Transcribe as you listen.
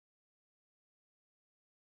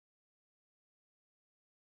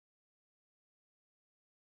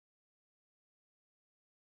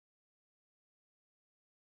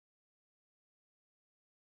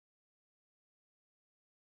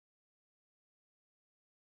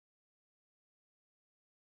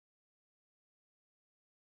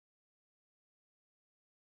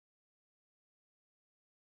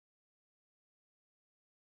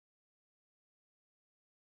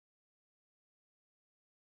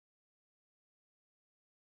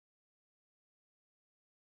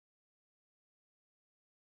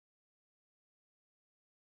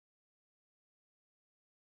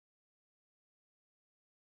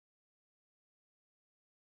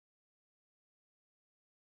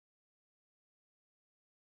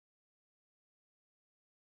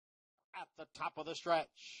at the top of the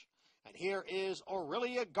stretch. And here is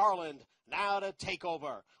Aurelia Garland now to take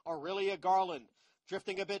over. Aurelia Garland,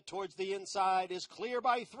 drifting a bit towards the inside, is clear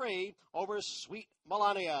by 3 over Sweet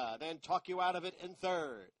Melania. Then talk you out of it in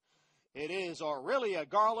third. It is Aurelia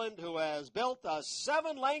Garland who has built a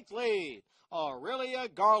 7-length lead. Aurelia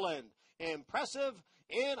Garland, impressive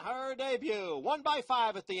in her debut. 1 by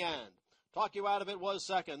 5 at the end. Talk you out of it was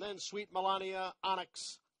second. Then Sweet Melania,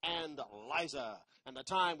 Onyx, and Liza. And the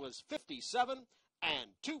time was 57 and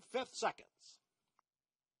 2/5 seconds.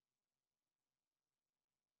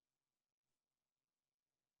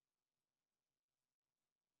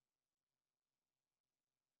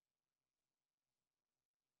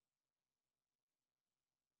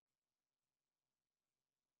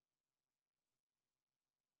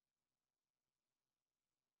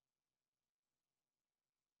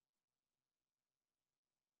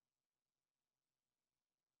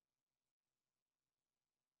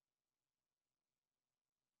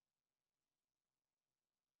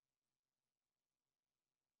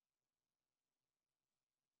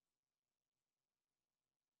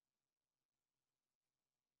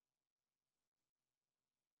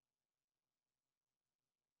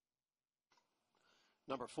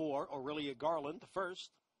 Number 4, Aurelia Garland,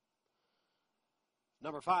 first.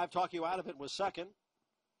 Number 5, Talk You Out of It, was second.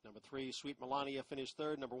 Number 3, Sweet Melania, finished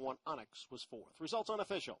third. Number 1, Onyx, was fourth. Results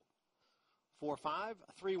unofficial. 4-5,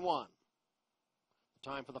 3-1. The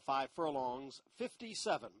time for the 5 furlongs,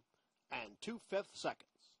 57 and 2/5 seconds.